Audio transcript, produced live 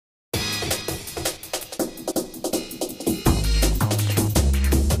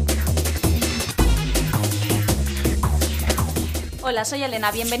Hola, soy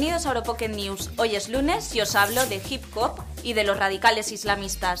Elena, bienvenidos a EPK News. Hoy es lunes y os hablo de hip hop y de los radicales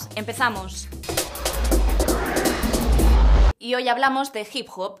islamistas. ¡Empezamos! Y hoy hablamos de hip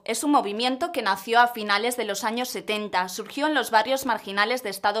hop. Es un movimiento que nació a finales de los años 70. Surgió en los barrios marginales de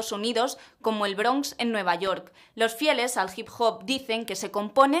Estados Unidos, como el Bronx en Nueva York. Los fieles al hip hop dicen que se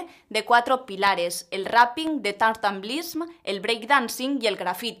compone de 4 pilares: el rapping, el tartamblismo, el breakdancing y el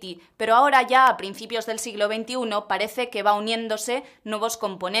graffiti. Pero ahora ya, a principios del siglo XXI, parece que va uniéndose nuevos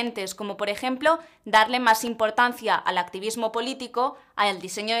componentes, como por ejemplo darle más importancia al activismo político, al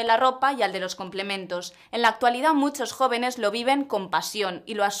diseño de la ropa y al de los complementos. En la actualidad muchos jóvenes lo viven con pasión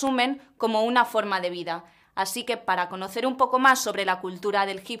y lo asumen como una forma de vida. Así que para conocer un poco más sobre la cultura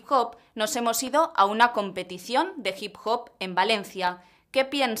del hip hop, nos hemos ido a una competición de hip hop en Valencia. ¿Qué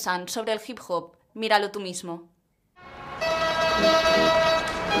piensan sobre el hip hop? Míralo tú mismo.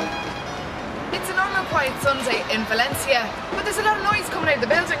 It's a normal quiet Sunday in Valencia, but there's a lot of noise coming out of the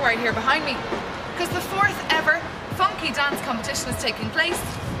building right here behind me, because the 4th ever funky dance competition is taking place,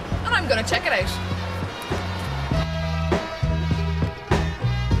 and I'm going to check it out.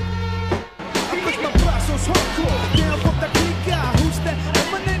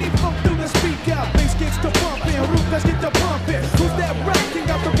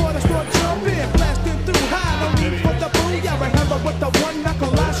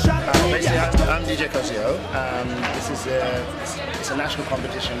 I'm DJ Cosio. It's a national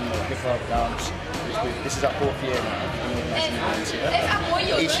competition of hip hop dance. This is our 4th year now.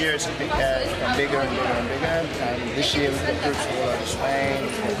 Each year it's become bigger and bigger and bigger. And this year we've got groups all over Spain,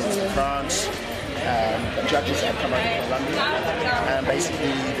 from France. The judges have come over from London, and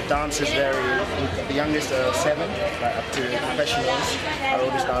basically the dancers vary. The youngest are 7, up to professionals. Our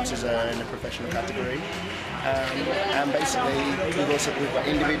oldest dancers are in the professional category. And basically we've got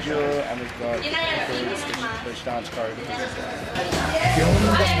individual and we've got which dance choreographers.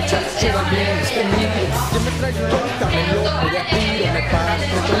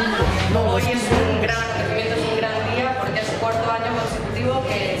 Hoy es un gran día porque es el 4º año consecutivo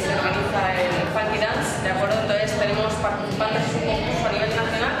que se organiza el Funky Dance, ¿de acuerdo? Entonces tenemos participantes en un concurso a nivel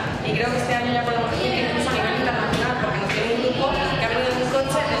nacional y creo que este año ya podemos decir que incluso a nivel internacional, porque nos tiene un grupo que ha venido en un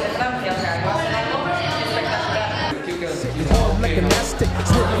coche desde Francia, o sea, que va a ser algo espectacular.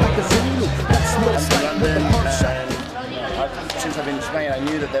 Since I've been in Spain, I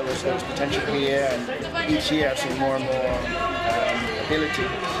knew that there was potential here, and each year I've seen more and more ability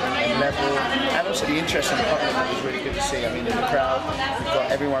and level, and also the interest in the public was really good to see. I mean, in the crowd, we've got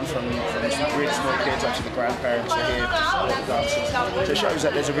everyone from really small kids up to the grandparents are here to support the dancers. So it shows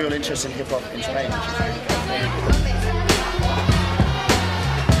that there's a real interest in hip hop in Spain, which is really cool.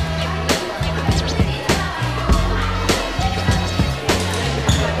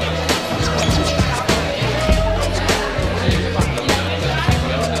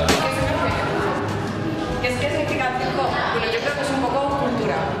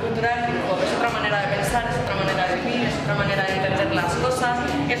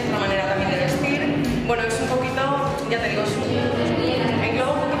 Es otra manera también de vestir. Bueno, es un poquito, ya te digo,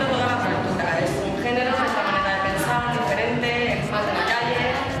 engloba un poquito toda la cultura. Es un género, es la manera de pensar, diferente, es más de la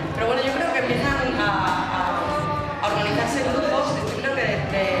calle. Pero bueno, yo creo que empiezan a organizarse grupos, yo creo que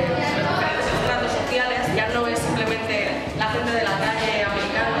de los diferentes estratos sociales. Ya no es simplemente la gente de la calle,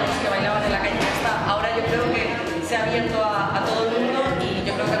 americanos que bailaban en la calle y ya está. Ahora yo creo que se ha abierto a todo el mundo y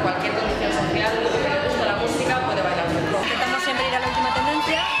yo creo que cualquier condición social, lo que le gusta la música, puede bailar. Intentamos siempre ir a la última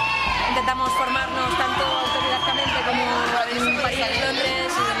tendencia, intentamos formarnos tanto autodidactamente como en París,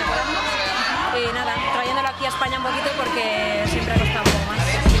 Londres y donde podamos. Y nada, trayéndolo aquí a España un poquito porque siempre ha costado un poco más.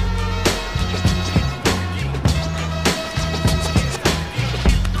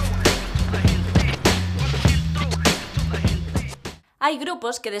 Hay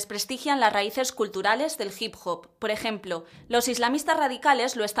grupos que desprestigian las raíces culturales del hip hop. Por ejemplo, los islamistas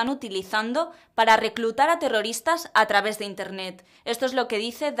radicales lo están utilizando para reclutar a terroristas a través de Internet. Esto es lo que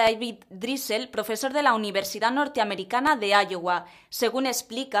dice David Driesell, profesor de la Universidad Norteamericana de Iowa. Según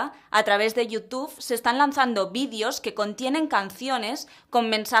explica, a través de YouTube se están lanzando vídeos que contienen canciones con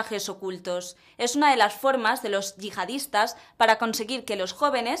mensajes ocultos. Es una de las formas de los yihadistas para conseguir que los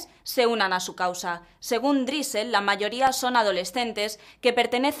jóvenes se unan a su causa. Según Driesell, la mayoría son adolescentes que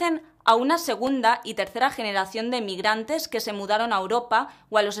pertenecen a una segunda y tercera generación de migrantes que se mudaron a Europa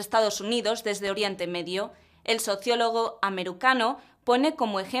o a los Estados Unidos desde Oriente Medio. El sociólogo americano pone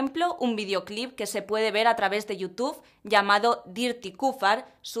como ejemplo un videoclip que se puede ver a través de YouTube llamado Dirty Kufar,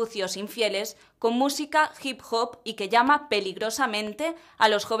 Sucios Infieles, con música hip hop y que llama peligrosamente a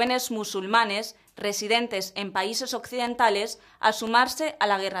los jóvenes musulmanes residentes en países occidentales a sumarse a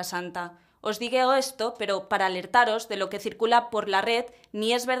la Guerra Santa. Os digo esto, pero para alertaros de lo que circula por la red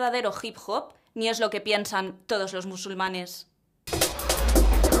ni es verdadero hip hop, ni es lo que piensan todos los musulmanes.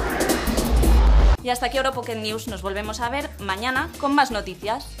 Y hasta aquí EPK News, nos volvemos a ver mañana con más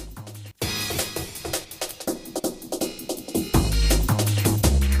noticias.